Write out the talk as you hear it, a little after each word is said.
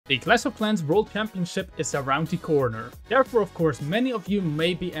The Clash of Clans World Championship is around the corner. Therefore, of course, many of you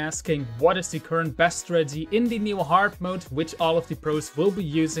may be asking what is the current best strategy in the new hard mode, which all of the pros will be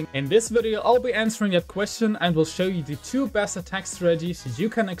using. In this video, I'll be answering that question and will show you the 2 best attack strategies you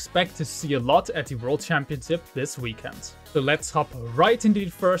can expect to see a lot at the World Championship this weekend. So let's hop right into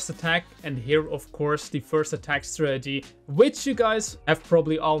the first attack, and here of course the first attack strategy, which you guys have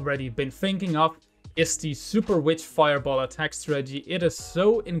probably already been thinking of, is the Super Witch Fireball attack strategy. It is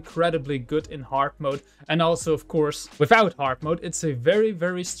so incredibly good in hard mode, and also of course without hard mode it's a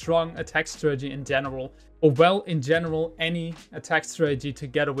very strong attack strategy in general. Or well, in general, any attack strategy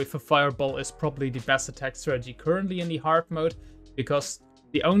together with a fireball is probably the best attack strategy currently in the hard mode, because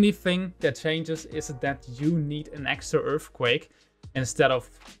the only thing that changes is that you need an extra earthquake instead of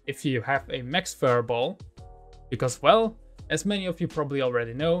if you have a max fireball, because well, as many of you probably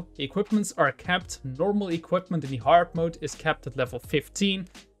already know, equipments are capped. Normal equipment in the hard mode is capped at level 15,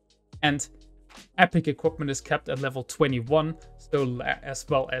 and epic equipment is capped at level 21, so as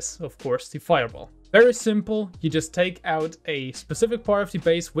well as, of course, the fireball. Very simple, you just take out a specific part of the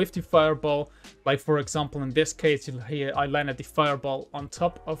base with the fireball. Like for example, in this case, I landed the fireball on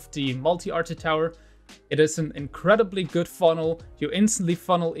top of the multi-archer tower. It is an incredibly good funnel. You instantly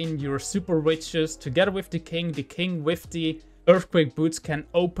funnel in your Super Witches together with the king. The king with the earthquake boots can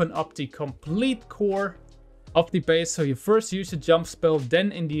open up the complete core of the base. So you first use the jump spell,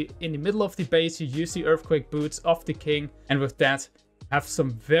 then in the middle of the base you use the earthquake boots of the king, and with that have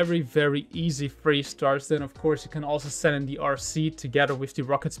some very easy free starts. Then of course you can also send in the RC together with the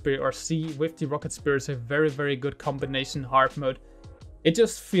Rocket Spear. RC with the Rocket Spear is a very good combination hard mode. It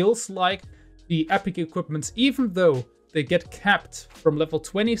just feels like the epic equipments, even though they get capped from level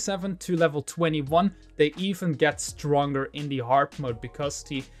 27 to level 21, they even get stronger in the hard mode, because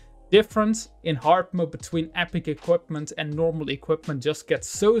the difference in hard mode between epic equipment and normal equipment just gets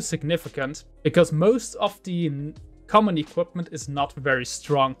so significant, because most of the common equipment is not very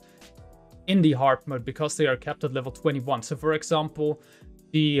strong in the hard mode because they are capped at level 21. So for example,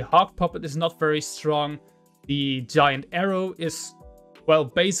 the Hawk Puppet is not very strong, the Giant Arrow is, well,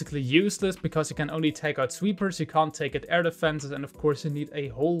 basically useless because you can only take out sweepers, you can't take out air defenses, and of course you need a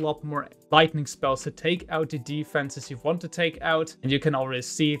whole lot more lightning spells to take out the defenses you want to take out. And you can already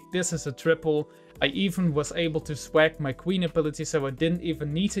see this is a triple. I even was able to swag my queen ability, so I didn't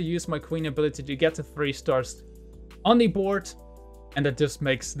even need to use my queen ability to get the 3 stars on the board, and that just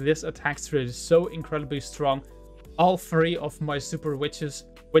makes this attack strategy so incredibly strong. All 3 of my Super Witches,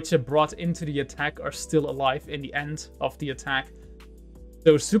 which I brought into the attack, are still alive in the end of the attack.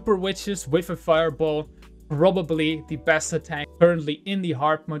 So Super Witches with a fireball, probably the best attack currently in the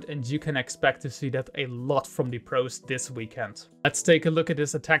hard mode, and you can expect to see that a lot from the pros this weekend. Let's take a look at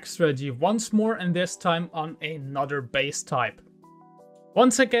this attack strategy once more, and this time on another base type.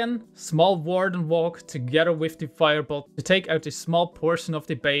 Once again, small Warden walk together with the fireball to take out a small portion of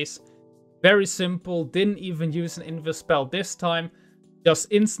the base. Very simple, didn't even use an invis spell this time.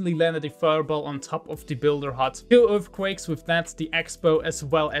 Just instantly landed the fireball on top of the builder hut. 2 earthquakes, with that the expo as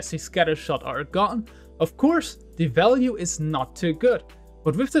well as the scatter shot are gone. Of course, the value is not too good,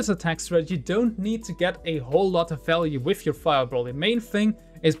 but with this attack strategy you don't need to get a whole lot of value with your fireball. The main thing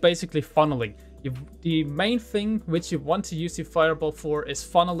is basically funneling. The main thing which you want to use the fireball for is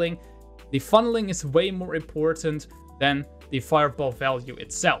funneling. The funneling is way more important than the fireball value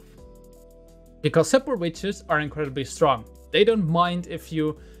itself, because Super Witches are incredibly strong. They don't mind if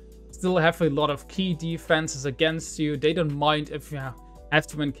you still have a lot of key defenses against you. They don't mind if you have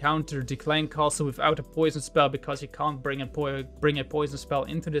to encounter the Clan Castle without a poison spell because you can't bring a poison spell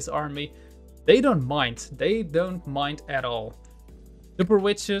into this army. They don't mind. They don't mind at all. Super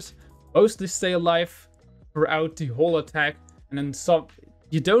Witches mostly stay alive throughout the whole attack, and then some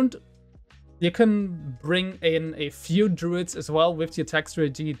you can bring in a few druids as well with the attack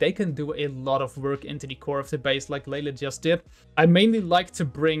strategy. They can do a lot of work into the core of the base like Layla just did. I mainly like to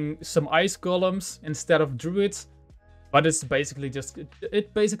bring some ice golems instead of druids, but it basically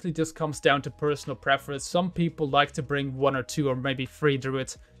just comes down to personal preference. Some people like to bring 1 or 2 or maybe 3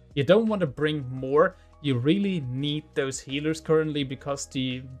 druids. You don't want to bring more. You really need those healers currently because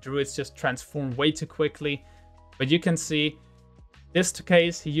the druids just transform way too quickly. But you can see this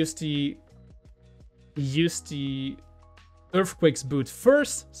case, he used the Earthquake's boot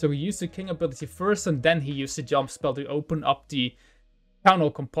first, so he used the king ability first, and then he used the jump spell to open up the town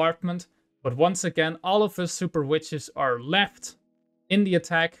hall compartment. But once again, all of his Super Witches are left in the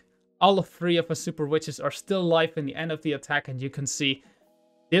attack. All of 3 of his Super Witches are still alive in the end of the attack, and you can see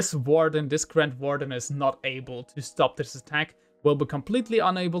this Grand Warden is not able to stop this attack. Will be completely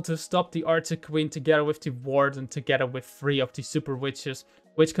unable to stop the Archer Queen together with the Warden, together with 3 of the Super Witches.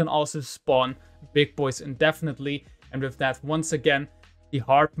 which can also spawn big boys indefinitely. And with that, once again, the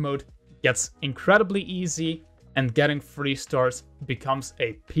hard mode gets incredibly easy and getting 3 stars becomes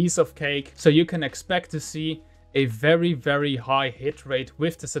a piece of cake. So you can expect to see a very, very high hit rate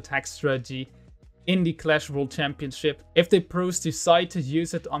with this attack strategy in the Clash World Championship. If the pros decide to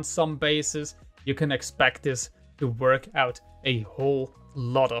use it on some bases, you can expect this to work out a whole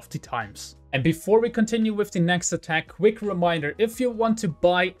lot of the times. And before we continue with the next attack, quick reminder, if you want to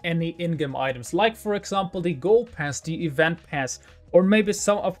buy any in-game items, like for example the Gold Pass, the Event Pass, or maybe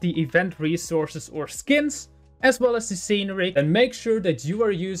some of the event resources or skins, as well as the scenery, then make sure that you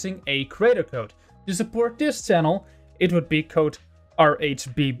are using a creator code. To support this channel, it would be code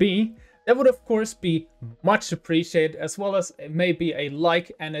RHBB. That would of course be much appreciated, as well as maybe a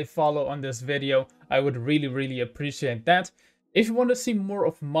like and a follow on this video. I would really appreciate that. If you want to see more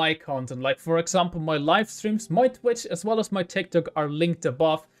of my content, like for example my live streams, my Twitch as well as my TikTok are linked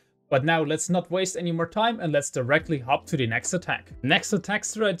above. But now let's not waste any more time and let's directly hop to the next attack. Next attack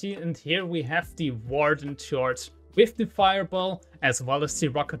strategy, and here we have the Warden Charge with the Fireball as well as the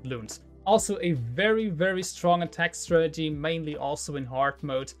Rocket Loons. Also a very strong attack strategy, mainly also in hard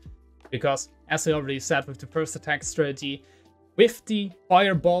mode. Because as I already said with the first attack strategy, with the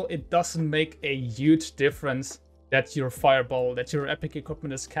Fireball it doesn't make a huge difference that your Fireball, that your epic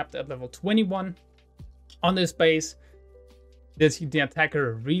equipment is capped at level 21 on this base. The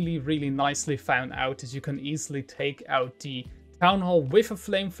attacker really nicely found out that you can easily take out the Town Hall with a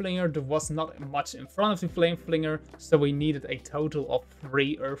Flame Flinger. There was not much in front of the Flame Flinger, so we needed a total of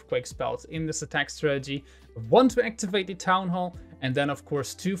 3 Earthquake spells in this attack strategy. 1 to activate the Town Hall, and then of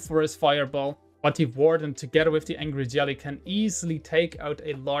course 2 for his Fireball. But the Warden, together with the Angry Jelly, can easily take out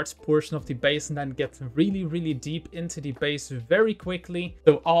a large portion of the base and then get really deep into the base very quickly.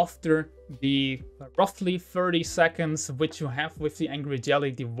 So after the roughly 30 seconds which you have with the Angry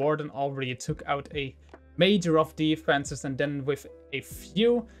Jelly, the Warden already took out a major of defenses, and then with a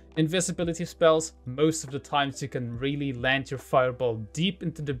few invisibility spells, most of the times you can really land your Fireball deep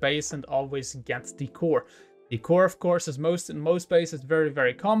into the base and always get the core. The core of course is in most bases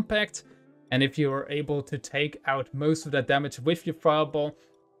very compact. And if you are able to take out most of that damage with your Fireball,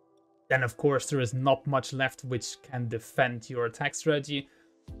 then of course there is not much left which can defend your attack strategy.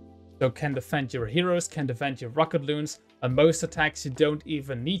 So can defend your heroes, can defend your Rocket Loons. On most attacks you don't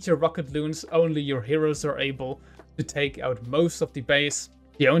even need your Rocket Loons, only your heroes are able to take out most of the base.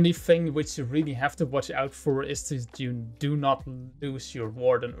 The only thing which you really have to watch out for is that you do not lose your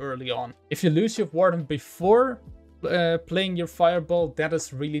Warden early on. If you lose your Warden before playing your Fireball, that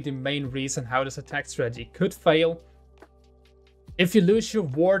is really the main reason how this attack strategy could fail. If you lose your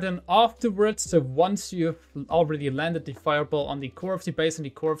Warden afterwards, so once you've already landed the Fireball on the core of the base and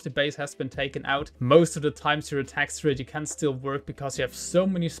the core of the base has been taken out, most of the times your attack strategy can still work because you have so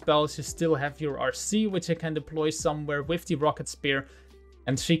many spells. You still have your RC, which you can deploy somewhere with the Rocket Spear,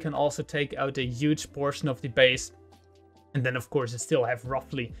 and she can also take out a huge portion of the base. And then of course you still have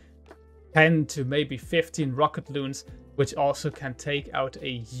roughly 10 to maybe 15 Rocket Loons, which also can take out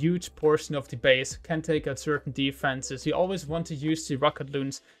a huge portion of the base, can take out certain defenses. You always want to use the Rocket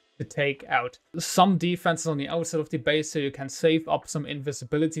Loons to take out some defenses on the outside of the base, so you can save up some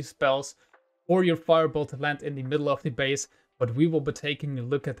invisibility spells or your Fireball to land in the middle of the base. But we will be taking a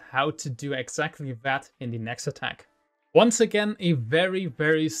look at how to do exactly that in the next attack. Once again, a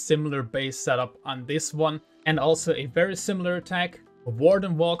very similar base setup on this one, and also a very similar attack.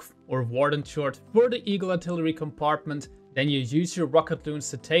 Warden Walk or Warden Charge for the Eagle Artillery compartment. Then you use your Rocket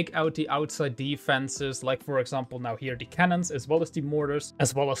Loons to take out the outside defenses, like for example now here the cannons, as well as the mortars,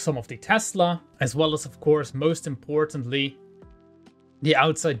 as well as some of the Tesla, as well as of course most importantly the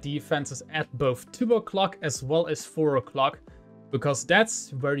outside defenses at both 2 o'clock as well as 4 o'clock, because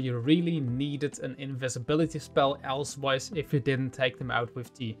that's where you really needed an invisibility spell elsewise if you didn't take them out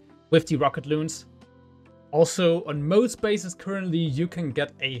with the Rocket Loons. Also, on most bases currently, you can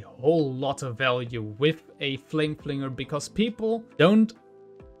get a whole lot of value with a Flame Flinger, because people don't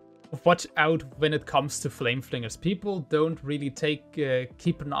watch out when it comes to Flame Flingers. People don't really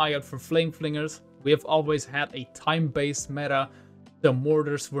keep an eye out for Flame Flingers. We have always had a time-based meta. The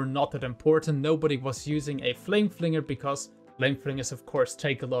mortars were not that important. Nobody was using a Flame Flinger because Flame Flingers of course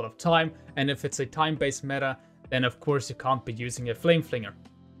take a lot of time. And if it's a time-based meta, then of course you can't be using a Flame Flinger.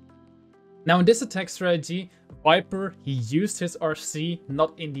 Now in this attack strategy, Viper, he used his RC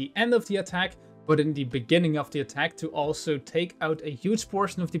not in the end of the attack, but in the beginning of the attack to also take out a huge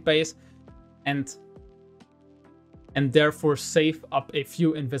portion of the base and therefore save up a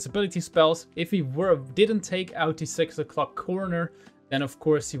few invisibility spells. If he didn't take out the 6 o'clock corner, then of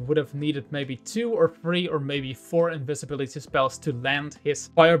course he would have needed maybe 2 or 3 or maybe 4 invisibility spells to land his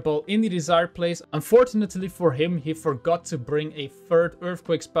fireball in the desired place. Unfortunately for him, he forgot to bring a 3rd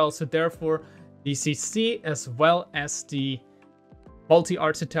earthquake spell, so therefore the CC as well as the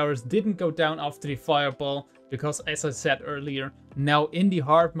multi-archer towers didn't go down after the fireball, because as I said earlier, now in the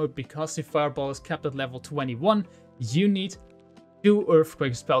hard mode, because the fireball is capped at level 21, you need 2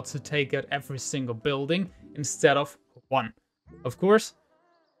 earthquake spells to take out every single building instead of 1. Of course,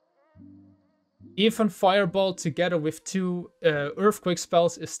 even fireball together with 2 earthquake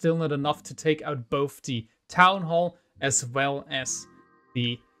spells is still not enough to take out both the town hall as well as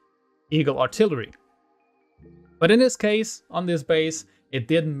the eagle artillery. But in this case, on this base, it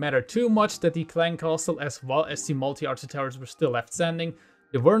didn't matter too much that the clan castle as well as the multi-archer towers were still left standing.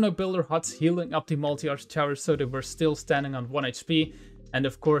 There were no builder huts healing up the multi-archer towers, so they were still standing on 1 HP. And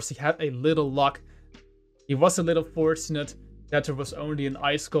of course, he had a little luck. He was a little fortunate that there was only an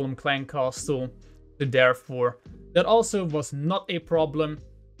ice golem clan castle, so therefore that also was not a problem.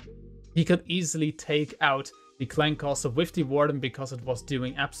 He could easily take out the clan castle with the warden because it was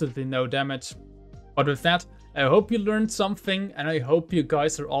doing absolutely no damage. But with that, I hope you learned something, and I hope you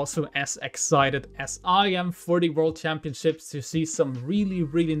guys are also as excited as I am for the World Championships to see some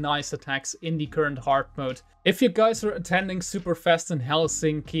really nice attacks in the current hard mode. If you guys are attending Superfest in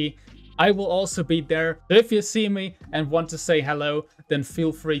Helsinki, I will also be there. So if you see me and want to say hello, then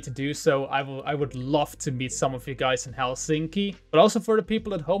feel free to do so. I would love to meet some of you guys in Helsinki. But also for the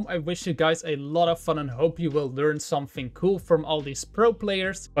people at home, I wish you guys a lot of fun and hope you will learn something cool from all these pro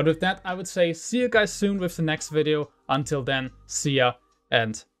players. But with that, I would say see you guys soon with the next video. Until then, see ya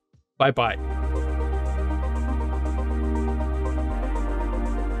and bye bye.